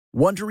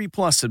Wondery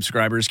Plus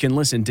subscribers can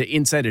listen to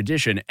Inside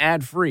Edition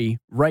ad-free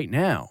right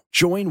now.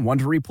 Join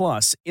Wondery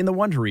Plus in the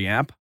Wondery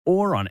app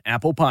or on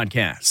Apple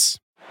Podcasts.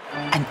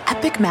 An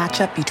epic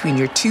matchup between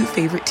your two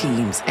favorite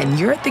teams, and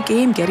you're at the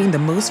game getting the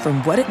most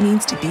from what it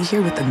means to be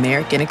here with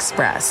American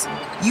Express.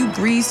 You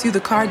breeze through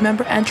the card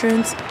member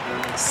entrance,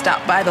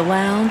 stop by the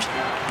lounge.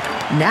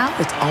 Now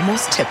it's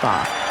almost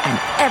tip-off, and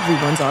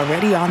everyone's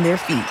already on their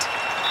feet.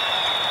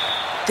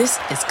 This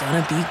is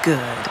gonna be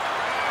good.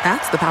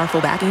 That's the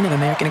powerful backing of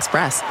American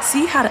Express.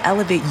 See how to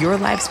elevate your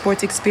live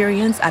sports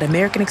experience at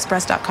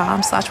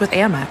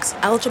americanexpress.com/withAmex.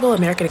 Eligible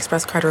American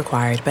Express card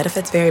required.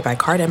 Benefits vary by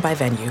card and by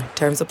venue.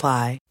 Terms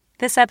apply.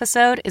 This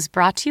episode is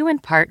brought to you in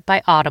part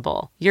by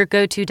Audible, your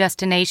go-to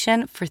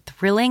destination for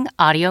thrilling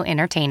audio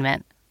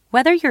entertainment.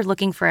 Whether you're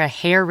looking for a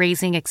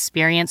hair-raising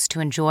experience to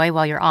enjoy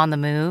while you're on the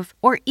move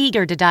or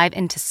eager to dive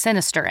into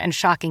sinister and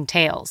shocking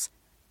tales,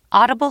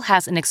 Audible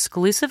has an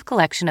exclusive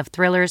collection of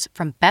thrillers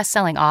from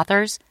best-selling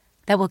authors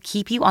that will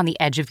keep you on the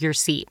edge of your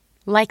seat,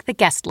 like The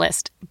Guest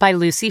List by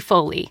Lucy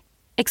Foley.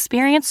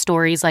 Experience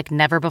stories like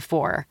never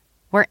before,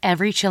 where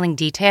every chilling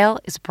detail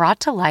is brought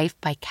to life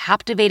by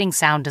captivating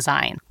sound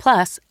design.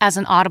 Plus, as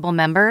an Audible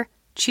member,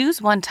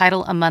 choose one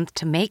title a month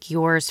to make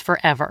yours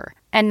forever.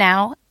 And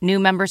now, new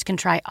members can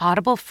try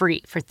Audible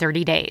free for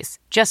 30 days.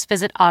 Just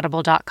visit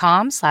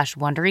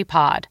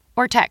audible.com/WonderyPod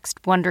or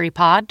text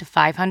WonderyPod to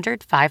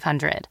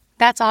 500-500.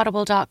 That's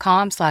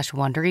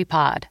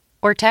audible.com/WonderyPod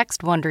or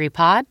text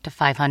WonderyPod to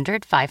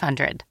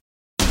 500-500.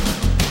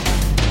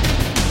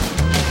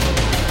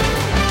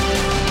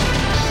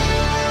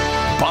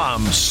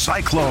 Bomb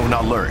cyclone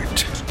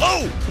alert.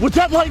 Oh, was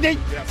that lightning?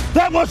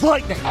 That was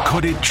lightning.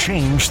 Could it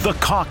change the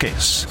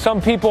caucus?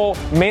 Some people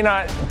may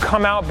not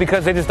come out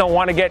because they just don't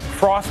want to get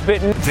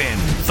frostbitten. Then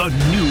the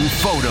new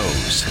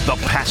photos. The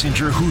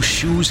passenger whose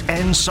shoes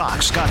and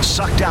socks got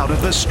sucked out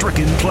of the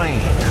stricken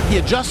plane. He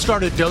had just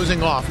started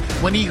dozing off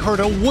when he heard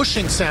a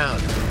whooshing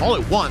sound. All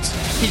at once,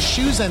 his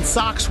shoes and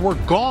socks were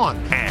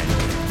gone. And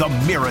the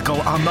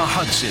miracle on the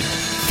Hudson.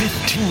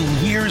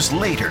 15 years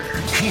later,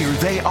 here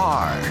they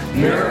are.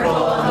 Miracle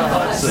on the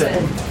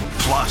Hudson.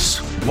 Plus,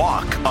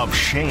 walk of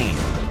shame.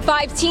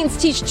 5 teens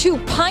teach 2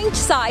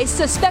 pint-sized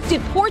suspected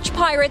porch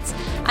pirates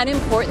an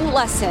important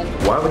lesson.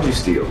 Why would you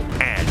steal?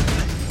 And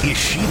is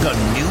she the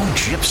new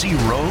Gypsy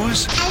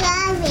Rose?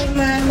 I love you,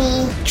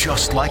 Mommy.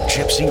 Just like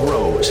Gypsy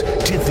Rose,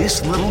 did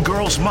this little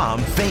girl's mom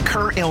fake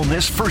her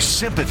illness for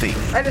sympathy?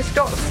 I just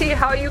don't see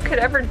how you could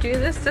ever do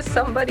this to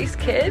somebody's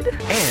kid.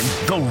 And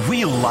the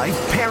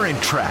real-life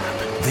parent trap.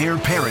 Their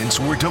parents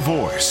were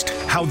divorced.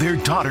 How their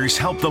daughters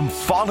helped them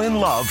fall in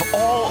love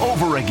all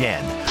over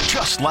again.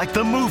 Just like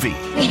the movie.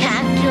 We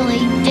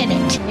actually did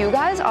it. You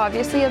guys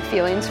obviously have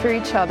feelings for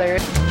each other.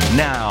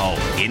 Now,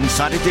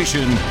 Inside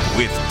Edition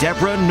with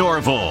Deborah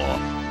Norville.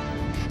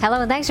 Hello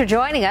and thanks for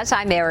joining us.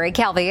 I'm Mary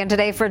Kelvey, and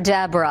today for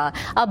Deborah,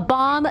 a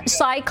bomb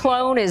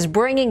cyclone is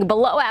bringing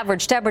below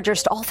average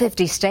temperatures to all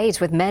 50 states,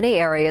 with many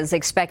areas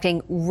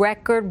expecting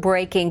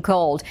record-breaking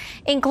cold,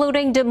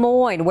 including Des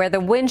Moines, where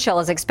the wind chill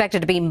is expected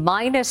to be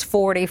minus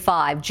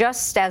 45,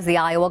 just as the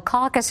Iowa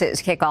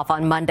caucuses kick off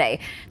on Monday.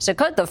 So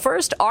could the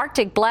first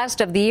Arctic blast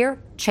of the year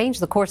change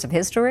the course of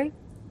history?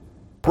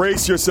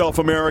 Brace yourself,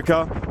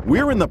 America.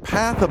 We're in the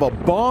path of a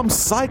bomb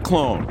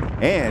cyclone,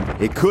 and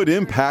it could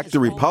impact the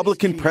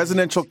Republican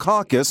presidential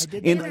caucus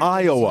in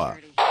Iowa.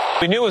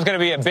 We knew it was going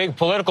to be a big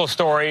political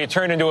story. It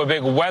turned into a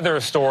big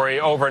weather story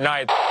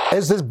overnight.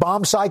 As this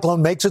bomb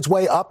cyclone makes its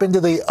way up into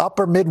the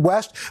upper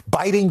Midwest,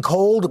 biting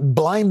cold,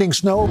 blinding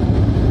snow.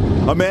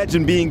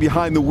 Imagine being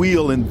behind the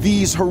wheel in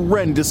these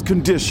horrendous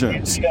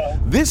conditions.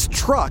 This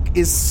truck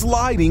is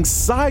sliding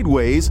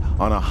sideways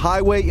on a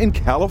highway in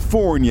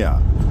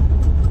California.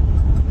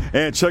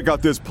 And check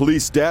out this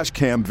police dash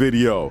cam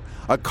video.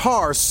 A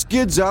car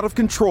skids out of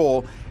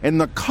control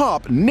and the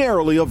cop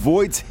narrowly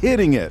avoids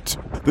hitting it.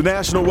 The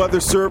National Weather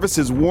Service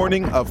is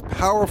warning of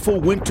powerful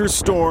winter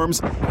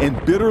storms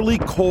and bitterly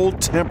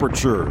cold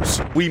temperatures.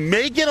 We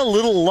may get a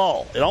little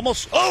lull.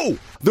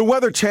 The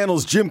Weather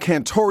Channel's Jim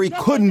Cantori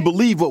couldn't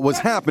believe what was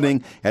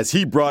happening as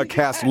he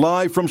broadcast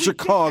live from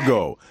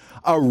Chicago.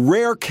 A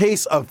rare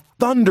case of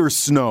thunder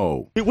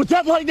snow. Was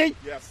that lightning?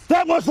 Yes.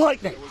 That was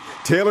lightning.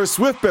 Taylor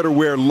Swift better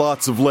wear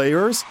lots of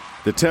layers.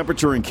 The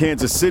temperature in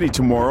Kansas City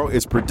tomorrow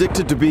is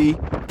predicted to be,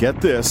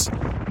 get this,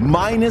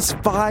 minus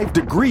 5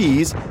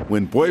 degrees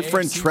when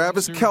boyfriend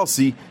Travis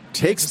Kelce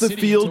takes the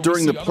field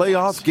during the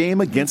playoff game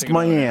against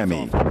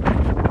Miami.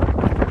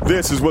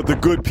 This is what the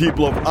good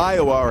people of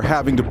Iowa are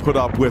having to put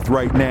up with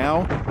right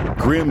now.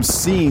 Grim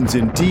scenes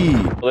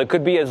indeed. Well, it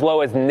could be as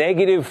low as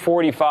negative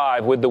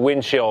 45 with the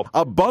wind chill.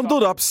 A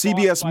bundled up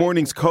CBS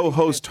Mornings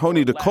co-host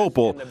Tony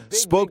DeCopel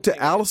spoke to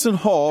Allison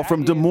Hall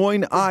from Des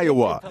Moines,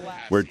 Iowa,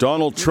 where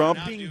Donald Trump,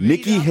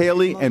 Nikki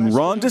Haley, and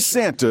Ron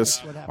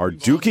DeSantis are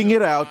duking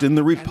it out in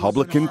the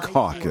Republican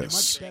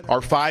caucus. Our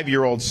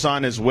 5-year-old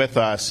son is with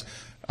us.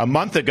 A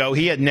month ago,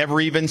 he had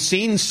never even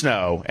seen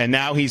snow, and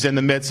now he's in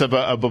the midst of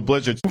a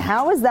blizzard.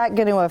 How is that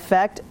going to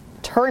affect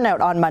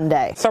turnout on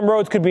Monday? Some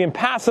roads could be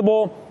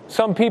impassable.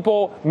 Some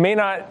people may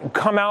not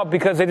come out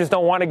because they just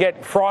don't want to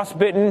get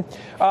frostbitten,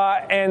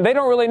 and they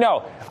don't really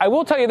know. I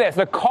will tell you this.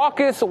 The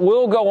caucus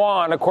will go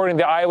on, according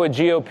to the Iowa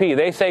GOP.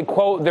 They say,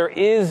 quote, there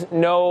is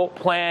no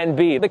plan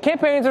B. The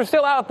campaigns are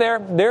still out there.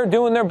 They're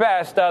doing their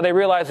best. They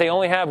realize they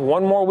only have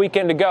one more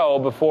weekend to go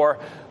before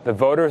the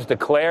voters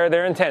declare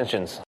their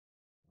intentions.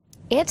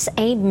 It's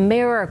a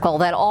miracle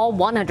that all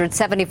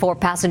 174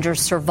 passengers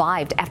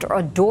survived after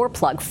a door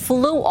plug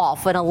flew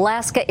off an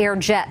Alaska Air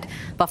jet.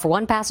 But for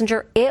one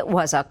passenger, it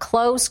was a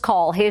close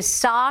call. His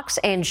socks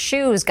and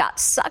shoes got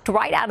sucked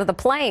right out of the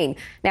plane.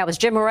 Now, as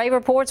Jim Murray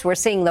reports, we're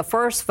seeing the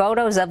first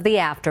photos of the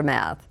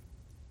aftermath.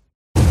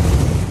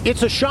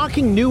 It's a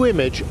shocking new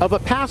image of a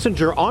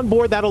passenger on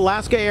board that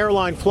Alaska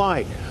airline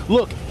flight.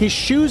 Look, his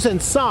shoes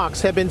and socks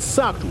have been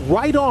sucked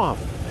right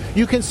off.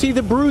 You can see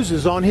the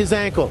bruises on his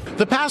ankle.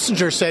 The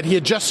passenger said he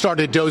had just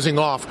started dozing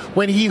off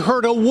when he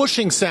heard a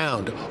whooshing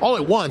sound. All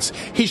at once,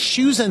 his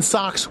shoes and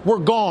socks were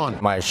gone.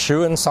 My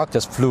shoe and sock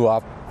just flew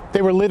up.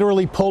 They were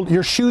literally pulled.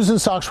 Your shoes and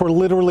socks were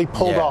literally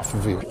pulled off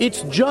of you.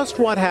 It's just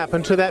what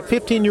happened to that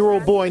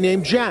 15-year-old boy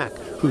named Jack,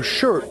 whose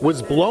shirt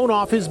was blown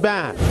off his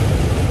back.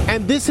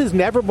 And this is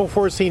never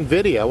before seen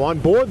video on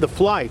board the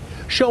flight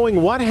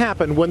showing what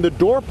happened when the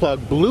door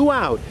plug blew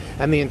out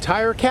and the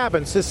entire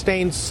cabin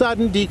sustained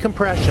sudden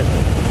decompression.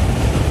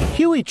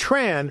 Huey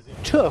Tran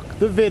took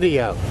the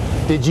video.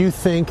 Did you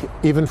think,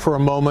 even for a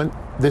moment,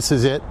 this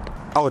is it?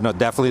 Oh, no,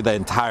 definitely the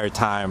entire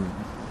time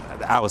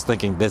I was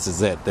thinking, this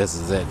is it, this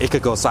is it. It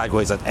could go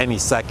sideways at any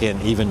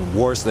second, even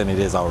worse than it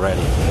is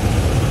already.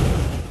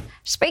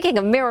 Speaking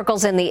of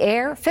miracles in the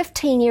air,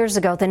 15 years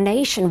ago, the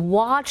nation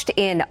watched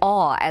in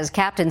awe as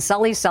Captain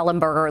Sully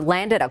Sullenberger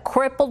landed a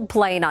crippled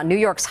plane on New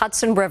York's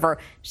Hudson River,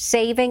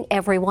 saving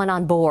everyone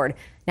on board.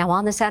 Now,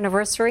 on this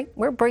anniversary,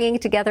 we're bringing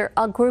together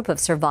a group of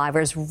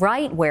survivors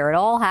right where it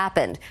all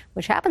happened,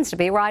 which happens to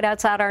be right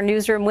outside our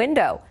newsroom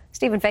window.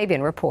 Stephen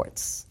Fabian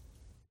reports.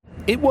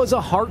 It was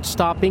a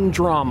heart-stopping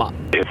drama.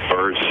 At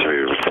first,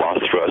 we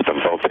lost thrust on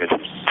both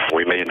engines.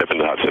 We may end up in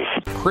the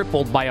Hudson.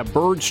 Crippled by a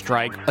bird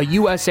strike, a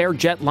U.S. air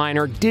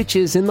jetliner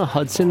ditches in the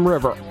Hudson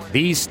River.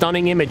 These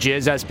stunning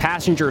images as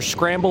passengers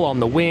scramble on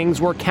the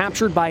wings were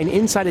captured by an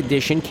Inside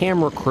Edition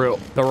camera crew.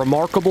 The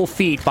remarkable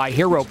feat by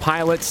hero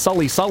pilot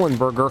Sully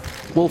Sullenberger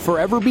will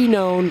forever be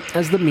known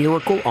as the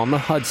Miracle on the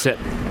Hudson.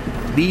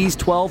 These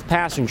 12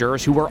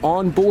 passengers who were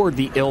on board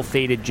the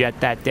ill-fated jet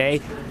that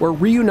day were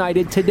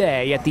reunited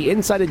today at the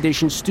Inside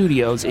Edition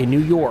studios in New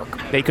York.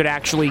 They could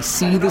actually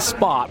see the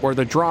spot where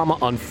the drama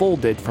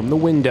unfolded from the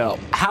window.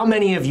 How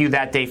many of you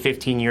that day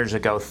 15 years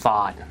ago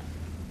thought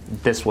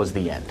this was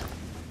the end?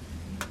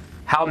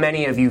 How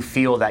many of you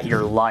feel that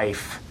your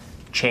life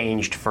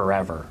changed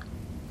forever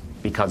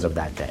because of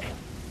that day?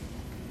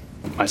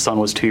 My son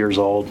was 2 years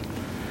old.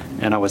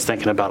 And I was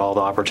thinking about all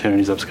the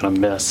opportunities I was going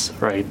to miss,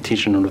 right?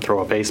 Teaching him to throw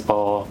a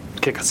baseball,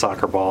 kick a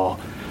soccer ball,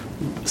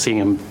 seeing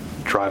him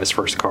drive his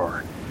first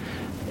car.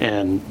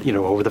 And, you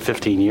know, over the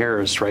 15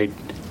 years, right,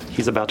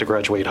 he's about to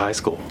graduate high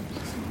school.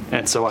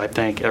 And so I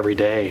thank every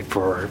day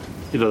for,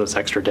 you know, those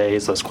extra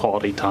days, those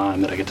quality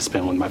time that I get to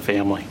spend with my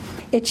family.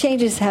 It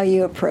changes how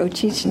you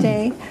approach each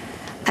day.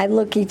 I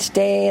look each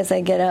day as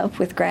I get up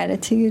with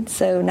gratitude.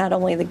 So not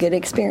only the good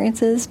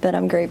experiences, but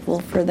I'm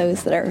grateful for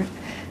those that are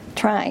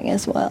trying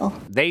as well.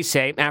 They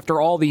say after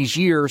all these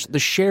years, the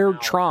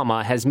shared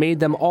trauma has made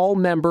them all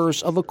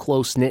members of a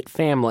close-knit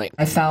family.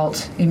 I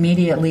felt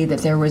immediately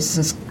that there was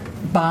this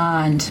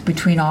bond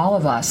between all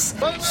of us.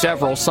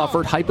 Several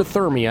suffered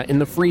hypothermia in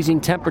the freezing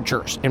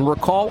temperatures and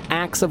recall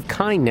acts of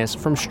kindness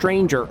from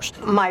strangers.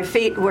 My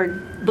feet were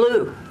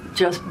blue,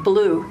 just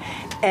blue,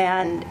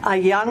 and a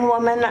young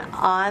woman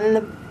on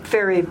the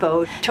ferry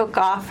boat took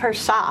off her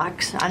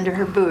socks under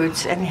her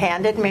boots and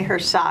handed me her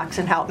socks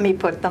and helped me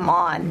put them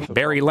on.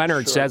 Barry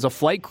Leonard says a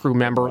flight crew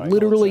member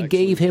literally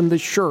gave him the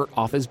shirt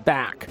off his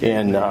back.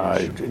 And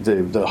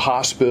the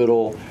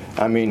hospital,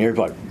 I mean,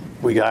 everybody,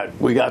 we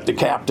got the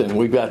captain,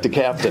 we got the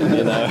captain,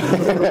 you know.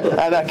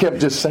 And I kept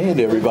just saying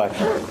to everybody,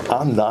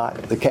 I'm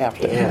not the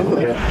captain.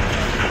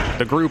 Yeah.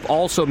 The group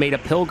also made a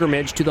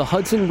pilgrimage to the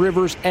Hudson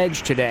River's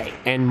edge today,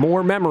 and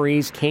more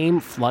memories came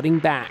flooding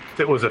back.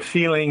 It was a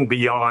feeling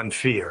beyond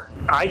fear.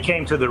 I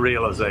came to the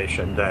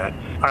realization that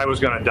I was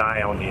going to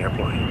die on the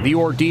airplane. The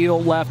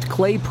ordeal left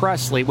Clay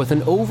Presley with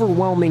an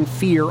overwhelming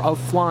fear of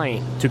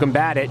flying. To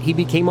combat it, he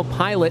became a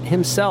pilot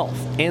himself.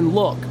 And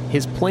look,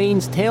 his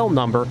plane's tail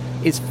number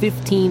is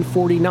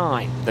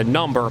 1549, the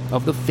number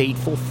of the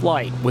fateful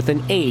flight, with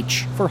an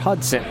H for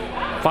Hudson.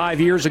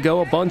 5 years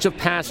ago, a bunch of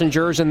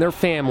passengers and their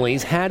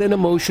families had an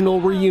emotional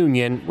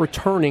reunion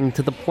returning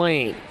to the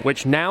plane,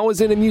 which now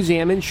is in a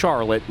museum in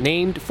Charlotte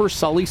named for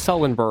Sully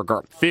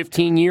Sullenberger.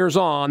 15 years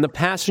on, the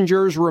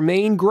passengers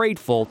remain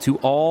grateful to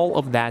all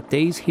of that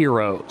day's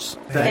heroes.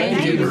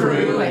 Thank you,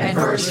 crew and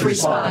first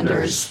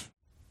responders.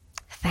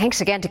 Thanks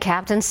again to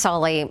Captain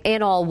Sully.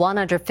 In all,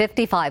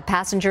 155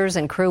 passengers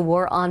and crew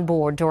were on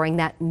board during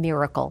that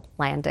miracle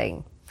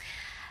landing.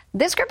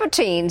 This group of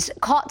teens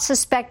caught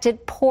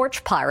suspected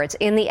porch pirates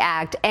in the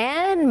act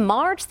and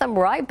marched them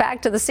right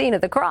back to the scene of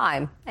the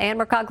crime. Ann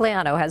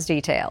Mercogliano has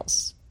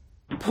details.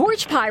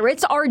 porch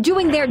pirates are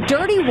doing their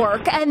dirty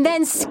work and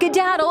then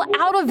skedaddle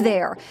out of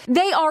there.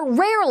 They are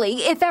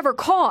rarely, if ever,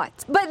 caught.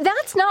 But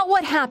that's not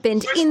what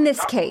happened in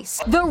this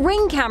case. The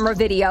Ring camera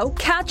video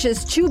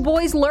catches two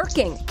boys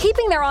lurking,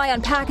 keeping their eye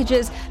on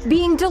packages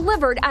being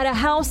delivered at a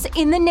house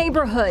in the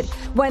neighborhood.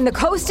 When the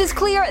coast is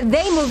clear,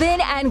 they move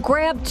in and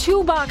grab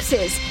two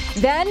boxes.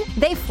 Then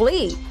they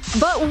flee.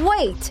 But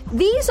wait,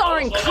 these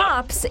aren't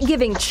cops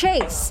giving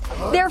chase.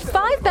 They're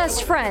five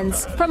best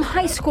friends from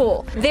high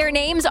school. Their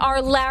names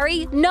are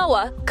Larry,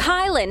 Noah,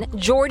 Kylan,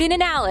 Jordan,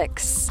 and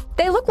Alex.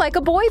 They look like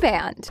a boy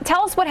band.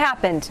 Tell us what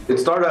happened. It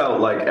started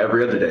out like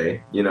every other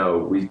day. You know,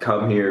 we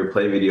come here,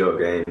 play video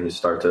games,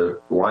 start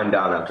to wind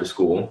down after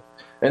school.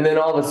 And then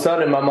all of a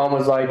sudden, my mom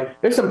was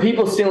like, there's some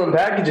people stealing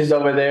packages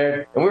over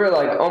there. And we were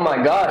like, oh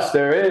my gosh,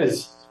 there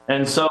is.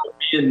 And so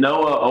me and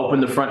Noah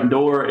opened the front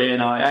door,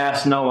 and I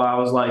asked Noah, I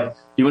was like,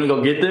 you want to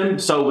go get them?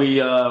 So we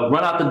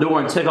run out the door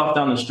and take off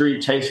down the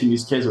street chasing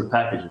these kids with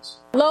packages.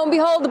 Lo and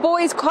behold, the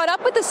boys caught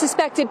up with the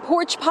suspected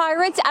porch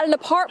pirates at an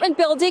apartment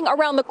building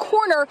around the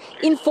corner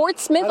in Fort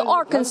Smith,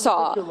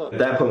 Arkansas. At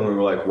that point, we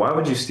were like, why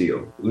would you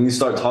steal? We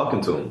started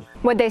talking to them.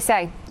 What'd they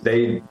say?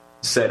 They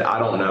said, I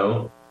don't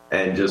know,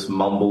 and just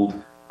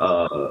mumbled,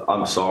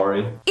 I'm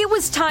sorry. It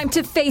was time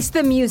to face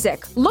the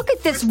music. Look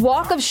at this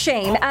walk of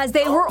shame as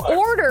they were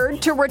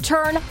ordered to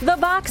return the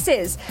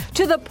boxes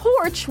to the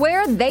porch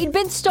where they'd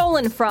been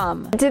stolen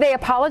from. Did they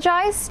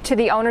apologize to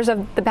the owners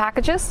of the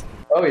packages?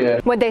 Oh, yeah.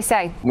 What'd they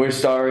say? We're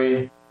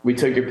sorry. We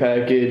took your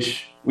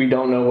package. We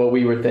don't know what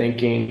we were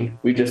thinking.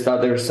 We just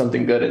thought there was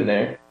something good in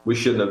there. We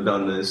shouldn't have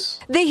done this.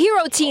 The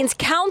hero teens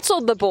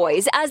counseled the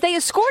boys as they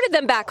escorted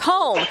them back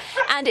home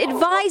and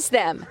advised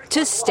them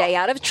to stay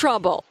out of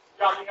trouble.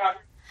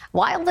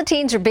 While the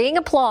teens are being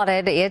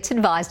applauded, it's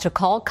advised to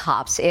call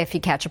cops if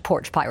you catch a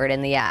porch pirate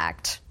in the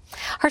act.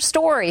 Her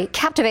story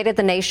captivated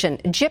the nation.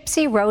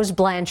 Gypsy Rose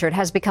Blanchard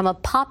has become a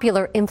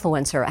popular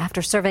influencer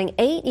after serving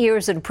 8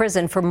 years in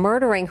prison for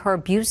murdering her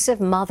abusive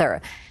mother.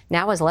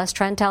 Now, as Les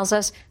Trent tells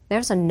us,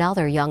 there's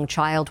another young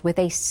child with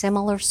a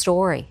similar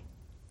story.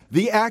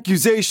 The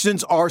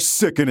accusations are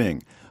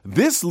sickening.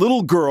 This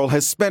little girl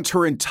has spent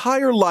her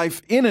entire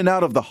life in and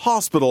out of the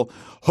hospital,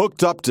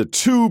 hooked up to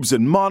tubes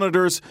and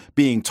monitors,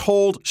 being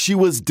told she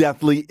was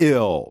deathly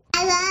ill.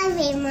 I love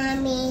you,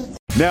 Mommy.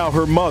 Now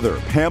her mother,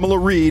 Pamela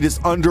Reed, is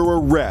under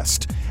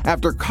arrest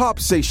after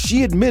cops say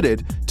she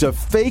admitted to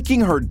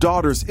faking her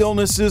daughter's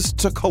illnesses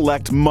to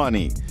collect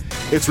money.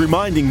 It's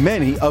reminding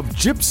many of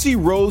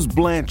Gypsy Rose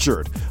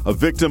Blanchard, a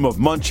victim of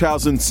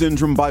Munchausen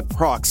syndrome by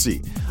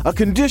proxy, a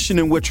condition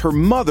in which her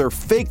mother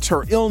faked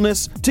her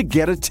illness to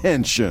get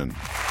attention.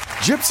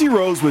 Gypsy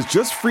Rose was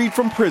just freed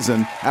from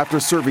prison after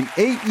serving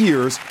 8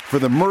 years for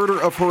the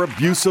murder of her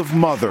abusive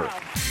mother.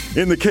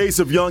 In the case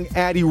of young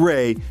Addie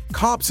Ray,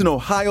 cops in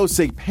Ohio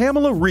say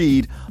Pamela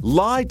Reed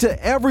lied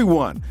to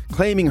everyone,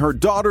 claiming her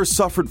daughter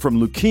suffered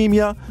from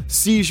leukemia,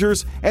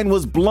 seizures, and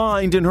was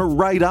blind in her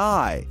right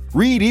eye.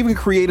 Reed even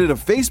created a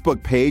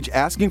Facebook page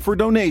asking for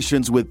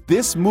donations with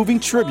this moving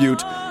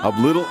tribute of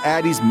little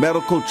Addie's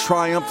medical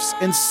triumphs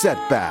and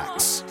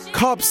setbacks.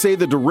 Cops say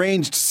the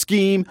deranged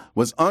scheme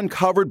was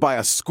uncovered by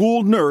a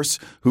school nurse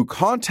who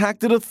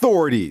contacted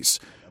authorities.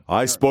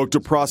 I spoke to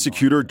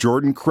prosecutor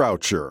Jordan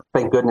Croucher.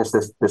 Thank goodness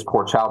this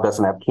poor child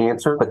doesn't have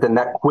cancer, but then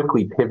that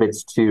quickly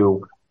pivots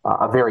to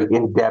a very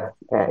in-depth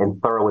and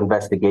thorough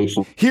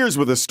investigation. Here's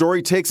where the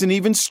story takes an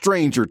even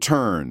stranger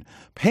turn.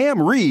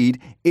 Pam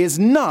Reed is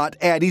not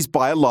Addie's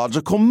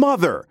biological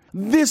mother.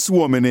 This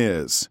woman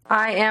is.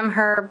 I am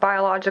her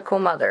biological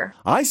mother.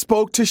 I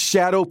spoke to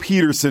Shadow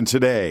Peterson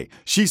today.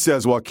 She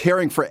says while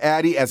caring for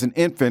Addie as an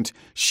infant,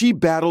 she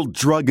battled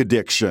drug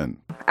addiction.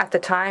 At the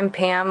time,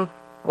 Pam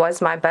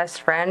was my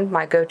best friend,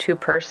 my go-to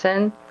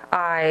person.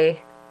 I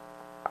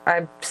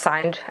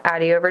signed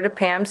Addie over to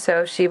Pam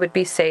so she would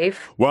be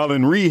safe. While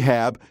in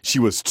rehab, she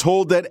was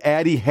told that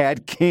Addie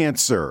had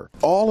cancer.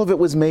 All of it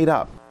was made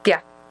up.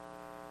 Yeah.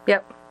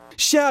 Yep.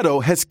 Shadow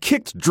has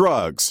kicked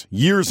drugs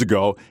years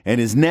ago and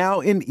is now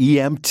an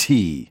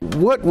EMT.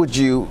 What would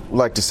you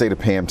like to say to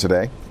Pam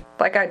today?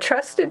 Like, I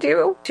trusted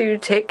you to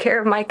take care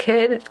of my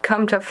kid.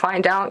 Come to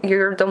find out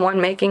you're the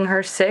one making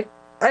her sick.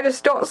 I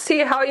just don't see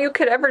how you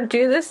could ever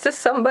do this to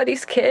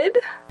somebody's kid.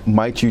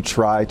 Might you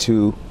try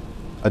to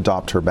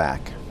adopt her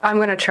back? I'm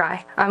going to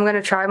try. I'm going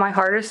to try my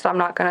hardest. I'm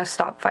not going to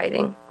stop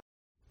fighting.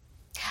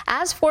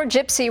 As for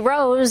Gypsy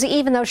Rose,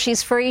 even though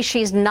she's free,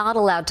 she's not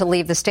allowed to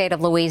leave the state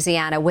of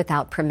Louisiana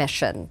without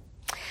permission.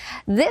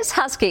 This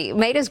husky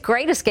made his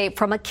great escape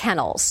from a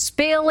kennel,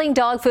 spilling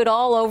dog food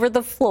all over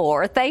the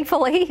floor.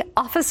 Thankfully,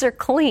 Officer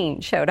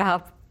Clean showed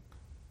up.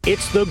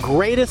 It's the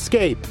Great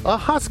Escape. A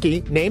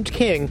husky named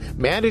King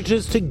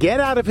manages to get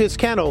out of his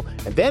kennel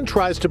and then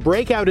tries to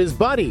break out his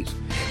buddies.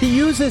 He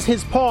uses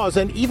his paws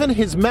and even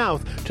his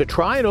mouth to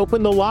try and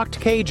open the locked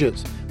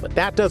cages. But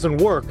that doesn't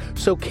work,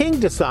 so King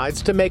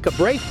decides to make a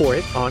break for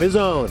it on his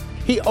own.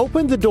 He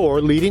opened the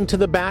door leading to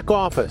the back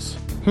office.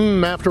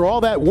 After all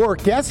that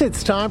work, guess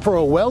it's time for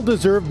a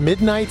well-deserved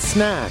midnight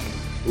snack.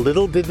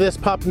 Little did this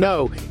pup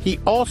know, he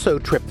also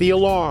tripped the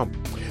alarm.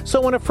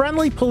 So when a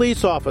friendly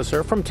police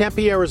officer from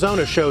Tempe,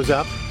 Arizona shows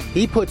up,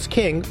 he puts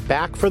King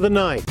back for the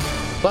night.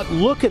 But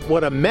look at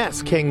what a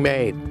mess King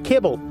made.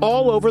 Kibble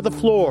all over the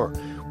floor.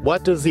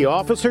 What does the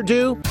officer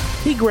do?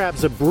 He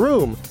grabs a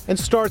broom and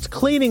starts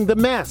cleaning the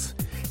mess.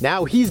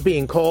 Now he's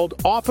being called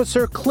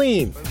Officer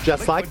Clean,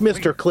 just like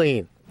Mr.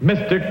 Clean.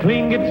 Mr.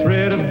 Clean gets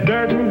rid of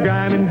dirt and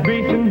grime and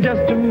grease in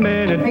just a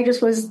minute. I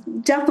just was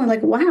definitely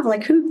like, wow,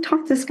 like who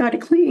taught this guy to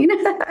clean?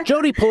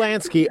 Jody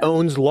Polanski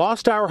owns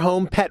Lost Our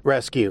Home Pet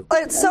Rescue.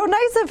 It's so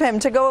nice of him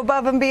to go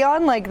above and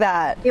beyond like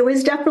that. It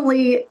was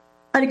definitely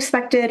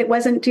unexpected. It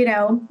wasn't,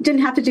 didn't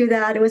have to do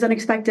that. It was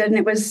unexpected and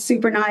it was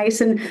super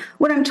nice. And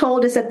what I'm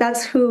told is that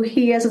that's who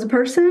he is as a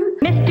person.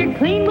 Mr.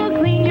 Clean will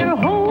clean your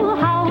whole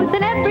house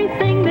and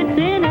everything that's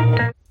in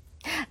it.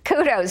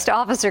 Kudos to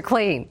Officer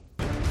Clean.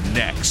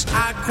 Next,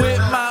 I quit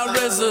my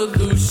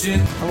resolution.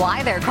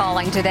 Why they're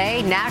calling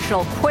today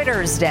National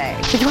Quitters Day.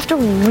 You have to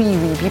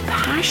really be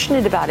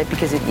passionate about it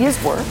because it is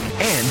work.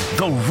 And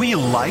the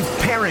real-life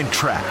Parent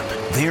Trap.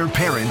 Their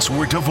parents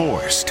were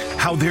divorced.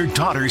 How their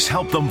daughters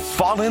helped them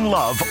fall in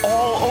love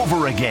all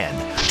over again,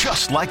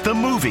 just like the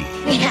movie.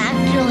 We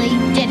actually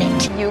did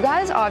it. You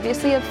guys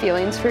obviously have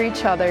feelings for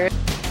each other.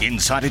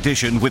 Inside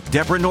Edition with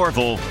Deborah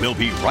Norville. We'll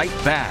be right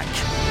back.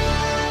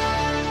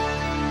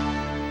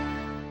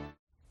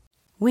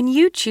 When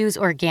you choose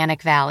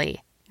Organic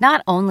Valley,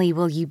 not only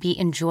will you be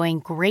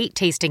enjoying great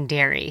tasting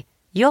dairy,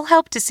 you'll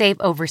help to save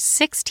over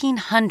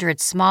 1,600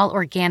 small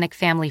organic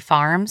family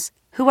farms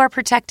who are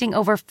protecting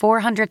over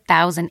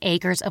 400,000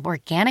 acres of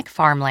organic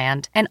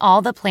farmland and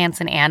all the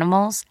plants and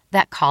animals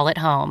that call it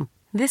home.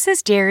 This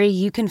is dairy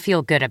you can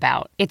feel good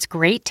about. It's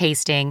great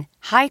tasting,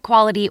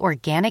 high-quality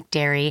organic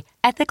dairy,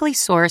 ethically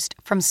sourced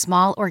from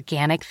small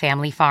organic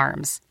family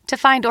farms. To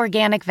find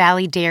Organic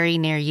Valley Dairy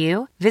near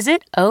you,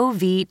 visit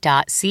ov.coop.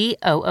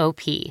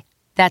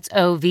 That's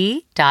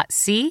ov.coop.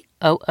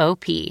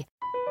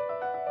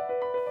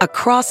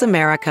 Across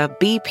America,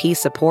 BP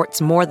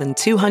supports more than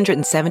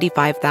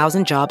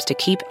 275,000 jobs to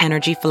keep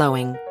energy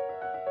flowing.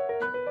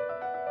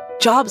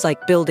 Jobs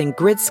like building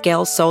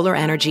grid-scale solar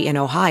energy in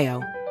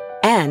Ohio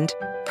and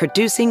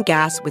producing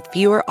gas with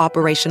fewer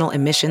operational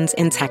emissions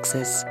in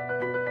Texas.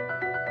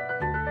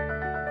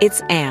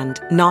 It's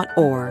and, not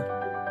or.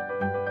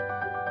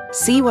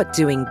 See what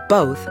doing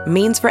both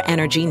means for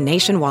energy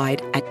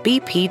nationwide at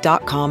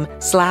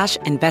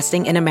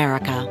bp.com/investing in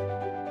America.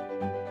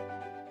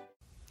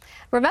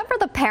 Remember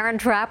the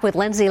Parent Trap with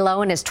Lindsay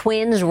Lohan and his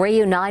twins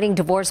reuniting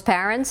divorced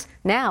parents?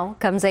 Now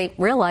comes a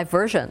real-life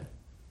version.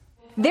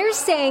 They're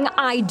saying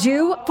I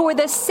do for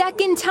the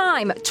second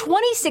time,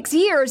 26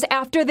 years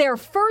after their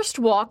first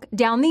walk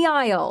down the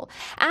aisle.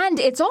 And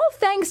it's all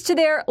thanks to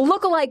their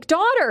look-alike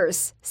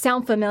daughters.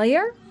 Sound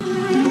familiar?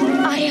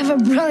 I have a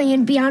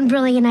brilliant, beyond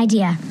brilliant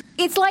idea.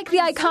 It's like the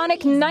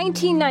iconic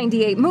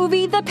 1998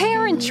 movie The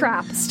Parent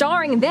Trap,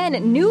 starring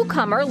then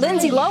newcomer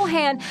Lindsay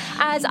Lohan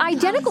as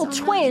identical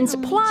twins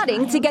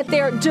plotting to get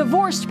their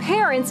divorced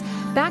parents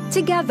back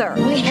together.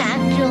 We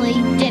actually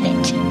did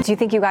it. Do you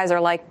think you guys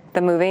are like the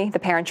movie, The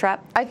Parent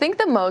Trap? I think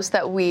the most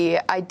that we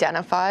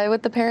identify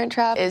with The Parent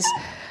Trap is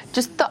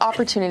just the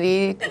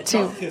opportunity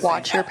to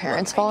watch your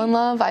parents fall in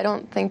love. I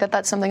don't think that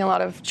that's something a lot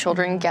of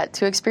children get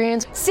to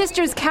experience.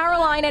 Sisters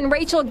Caroline and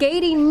Rachel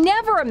Gady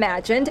never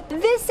imagined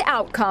this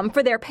outcome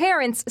for their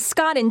parents,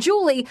 Scott and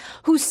Julie,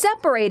 who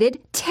separated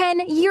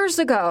 10 years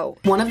ago.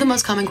 One of the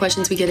most common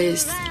questions we get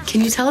is,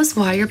 can you tell us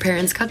why your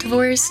parents got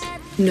divorced?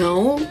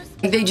 No,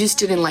 they just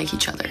didn't like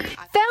each other.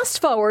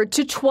 Fast forward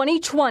to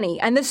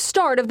 2020 and the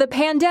start of the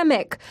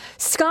pandemic.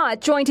 Scott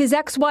joined his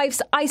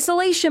ex-wife's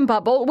isolation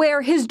bubble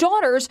where his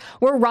daughters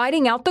were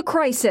riding out the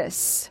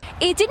crisis.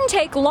 It didn't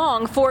take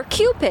long for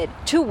Cupid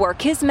to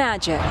work his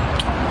magic.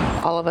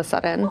 All of a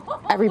sudden,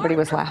 everybody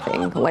was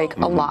laughing, like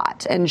a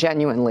lot and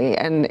genuinely.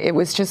 And it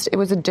was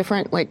a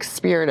different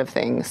spirit of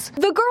things.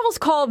 The girls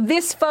call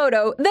this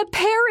photo the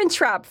Parent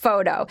Trap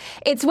photo.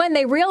 It's when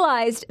they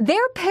realized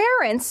their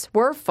parents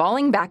were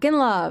falling back in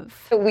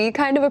love. We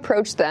kind of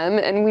approached them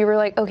and we were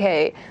like,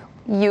 okay,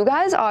 you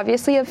guys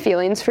obviously have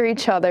feelings for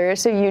each other,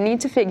 so you need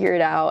to figure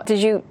it out. Did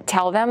you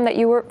tell them that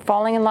you were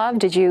falling in love?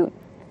 Did you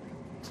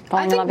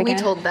fall in love again?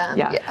 We told them.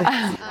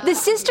 Yeah. The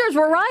sisters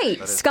were right.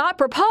 Scott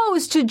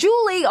proposed to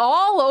Julie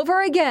all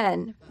over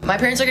again. My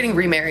parents are getting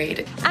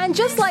remarried. And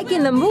just like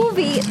in the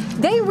movie,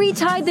 they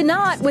retied the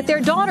knot with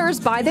their daughters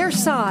by their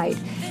side.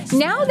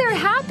 Now they're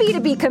happy to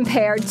be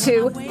compared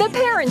to the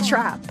Parent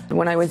Trap.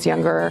 When I was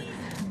younger,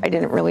 I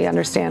didn't really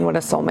understand what a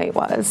soulmate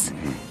was.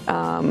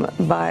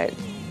 But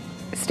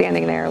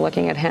standing there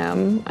looking at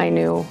him, I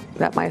knew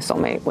that my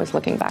soulmate was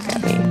looking back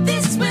at me.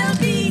 This will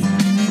be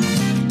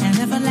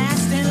an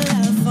everlasting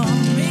love for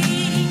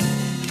me.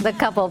 The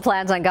couple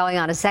plans on going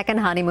on a second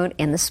honeymoon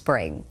in the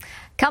spring.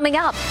 Coming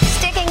up,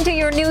 sticking to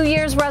your New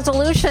Year's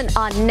resolution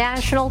on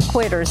National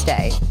Quitters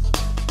Day.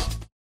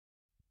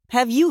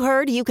 Have you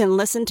heard you can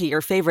listen to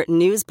your favorite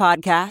news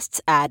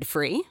podcasts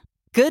ad-free?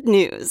 Good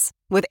news.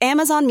 With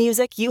Amazon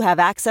Music, you have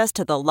access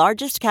to the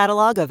largest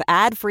catalog of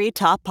ad-free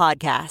top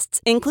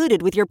podcasts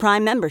included with your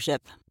Prime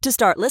membership. To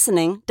start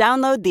listening,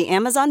 download the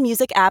Amazon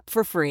Music app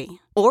for free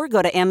or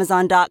go to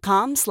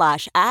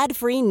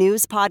amazon.com/ad-free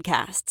news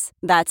podcasts.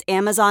 That's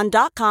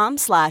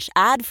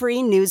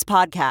amazon.com/ad-free news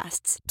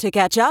podcasts to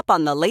catch up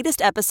on the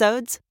latest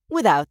episodes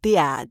without the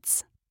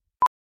ads.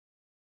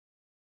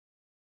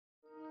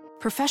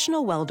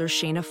 Professional welder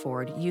Shayna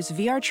Ford used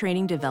VR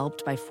training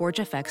developed by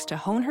ForgeFX to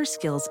hone her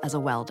skills as a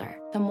welder.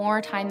 The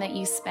more time that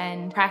you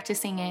spend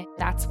practicing it,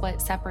 that's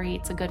what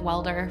separates a good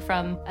welder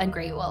from a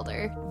great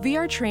welder.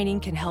 VR training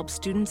can help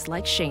students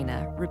like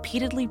Shayna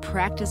repeatedly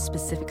practice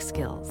specific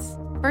skills.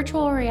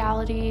 Virtual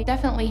reality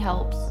definitely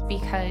helps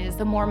because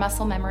the more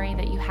muscle memory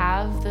that you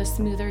have, the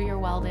smoother your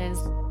weld is.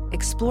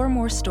 Explore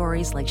more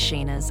stories like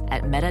Shayna's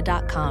at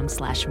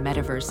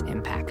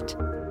meta.com/metaverseimpact.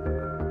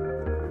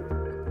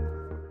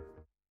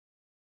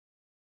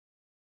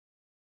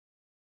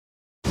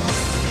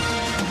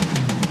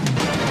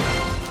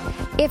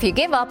 If you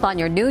give up on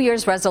your New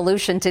Year's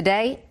resolution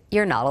today,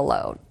 you're not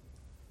alone.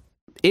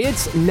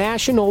 It's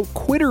National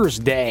Quitters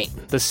Day,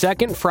 the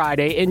second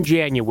Friday in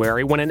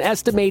January, when an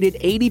estimated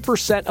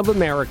 80% of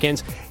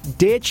Americans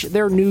ditch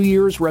their New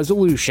Year's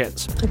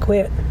resolutions. I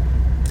quit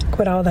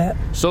all that.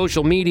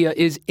 Social media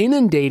is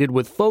inundated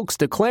with folks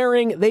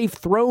declaring they've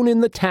thrown in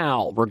the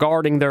towel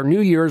regarding their New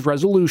Year's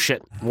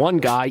resolution. One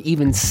guy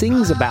even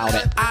sings about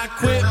it. I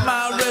quit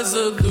my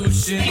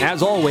resolution.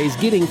 As always,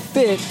 getting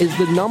fit is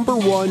the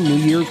 #1 New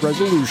Year's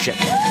resolution.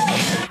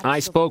 I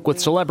spoke with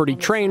celebrity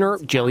trainer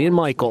Jillian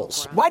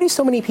Michaels. Why do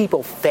so many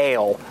people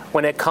fail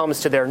when it comes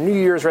to their New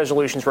Year's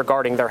resolutions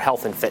regarding their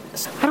health and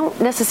fitness? I don't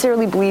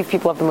necessarily believe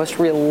people have the most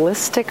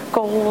realistic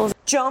goals.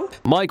 Jump.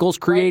 Michaels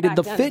created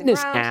the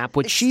fitness app,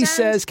 which she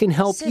says can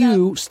help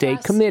you stay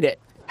committed.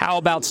 How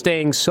about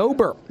staying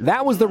sober?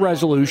 That was the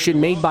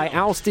resolution made by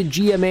ousted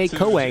GMA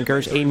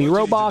co-anchors Amy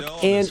Robach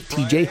and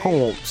TJ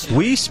Holmes.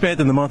 We spent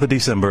in the month of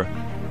December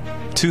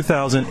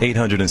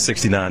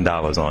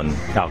 $2,869 on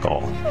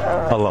alcohol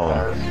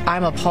alone.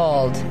 I'm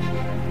appalled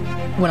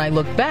when I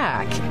look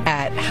back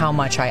at how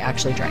much I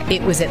actually drank.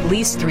 It was at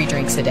least 3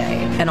 drinks a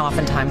day, and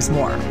oftentimes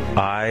more.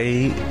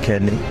 I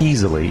can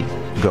easily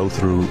go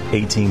through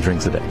 18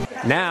 drinks a day.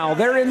 Now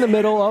they're in the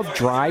middle of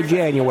dry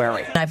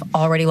January. I've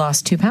already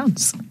lost 2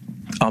 pounds.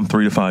 I'm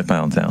 3 to 5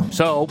 pounds down.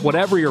 So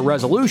whatever your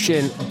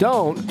resolution,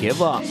 don't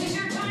give up.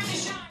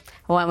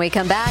 When we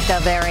come back, a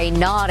very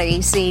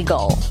naughty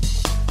seagull.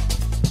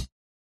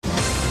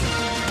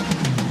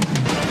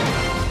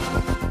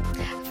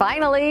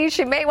 Finally,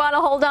 she may want to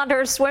hold on to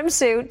her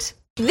swimsuit.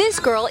 This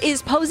girl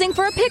is posing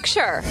for a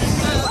picture.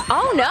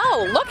 Oh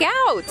no, look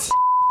out!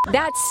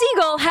 That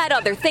seagull had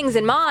other things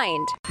in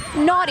mind.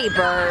 Naughty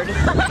bird.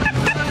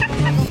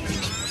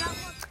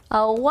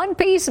 One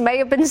piece may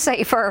have been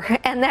safer.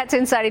 And that's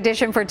Inside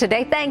Edition for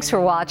today. Thanks for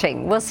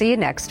watching. We'll see you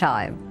next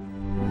time.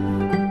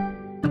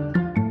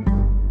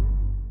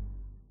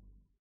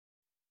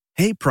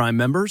 Hey, Prime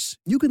members,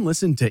 you can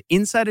listen to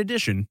Inside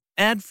Edition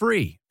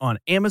ad-free on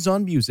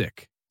Amazon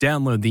Music.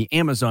 Download the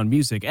Amazon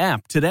Music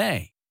app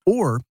today.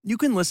 Or you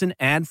can listen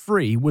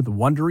ad-free with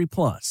Wondery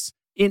Plus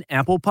in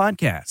Apple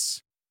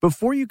Podcasts.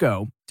 Before you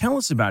go, tell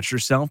us about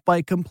yourself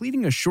by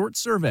completing a short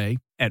survey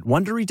at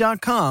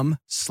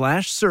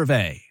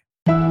Wondery.com/survey.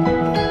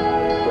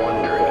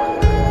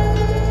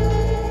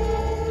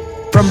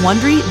 From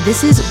Wondery,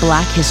 this is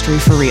Black History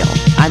for Real.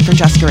 I'm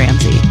Francesca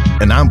Ramsey.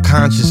 And I'm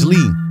Conscious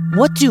Lee.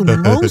 What do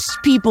most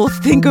people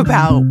think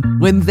about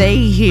when they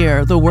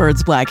hear the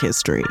words Black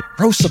History?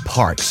 Rosa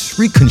Parks,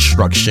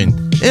 Reconstruction,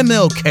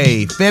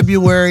 MLK,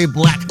 February,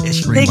 Black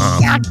History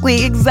Month.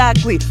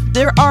 Exactly.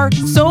 There are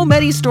so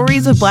many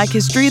stories of Black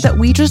history that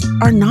we just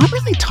are not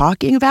really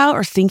talking about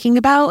or thinking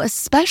about,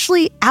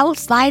 especially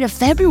outside of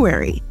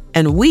February.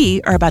 And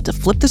we are about to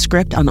flip the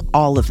script on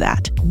all of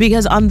that.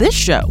 Because on this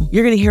show,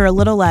 you're going to hear a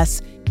little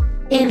less,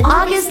 in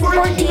August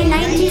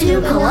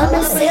 1492,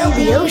 Columbus sailed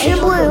the ocean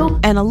blue.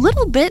 And a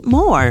little bit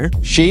more.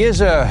 She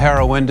is a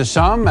heroine to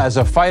some. As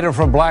a fighter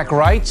for black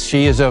rights,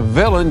 she is a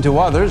villain to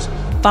others.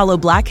 Follow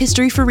Black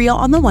History for Real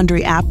on the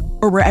Wondery app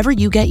or wherever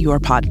you get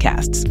your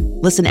podcasts.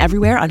 Listen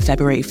everywhere on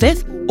February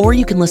 5th, or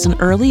you can listen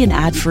early and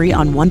ad-free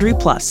on Wondery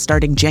Plus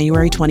starting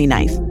January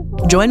 29th.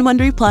 Join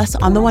Wondery Plus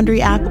on the Wondery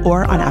app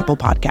or on Apple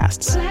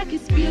Podcasts. Black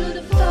is beautiful.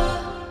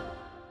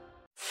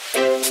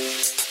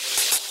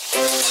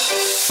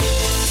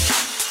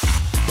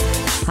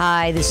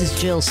 Hi, this is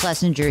Jill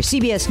Schlesinger,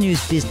 CBS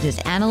News business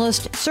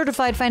analyst,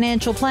 certified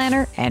financial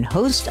planner, and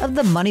host of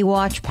the Money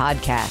Watch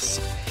podcast.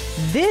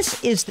 This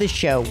is the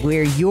show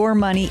where your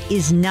money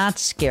is not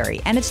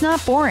scary and it's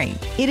not boring.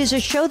 It is a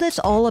show that's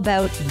all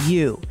about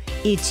you.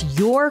 It's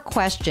your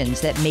questions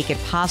that make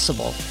it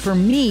possible for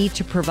me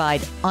to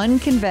provide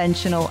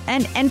unconventional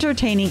and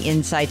entertaining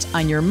insights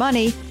on your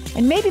money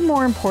and maybe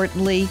more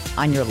importantly,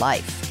 on your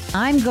life.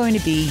 I'm going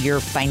to be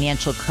your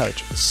financial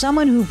coach,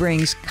 someone who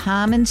brings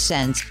common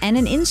sense and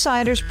an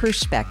insider's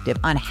perspective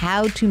on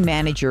how to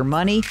manage your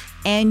money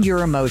and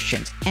your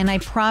emotions. And I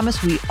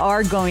promise we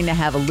are going to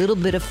have a little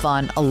bit of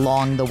fun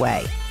along the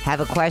way. Have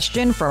a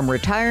question from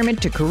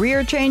retirement to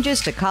career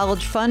changes to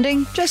college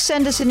funding? Just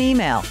send us an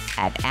email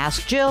at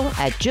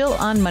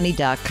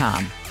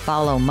askjill@jillonmoney.com.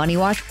 Follow Money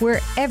Watch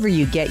wherever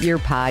you get your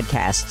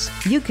podcasts.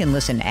 You can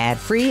listen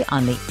ad-free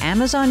on the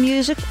Amazon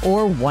Music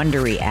or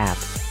Wondery app.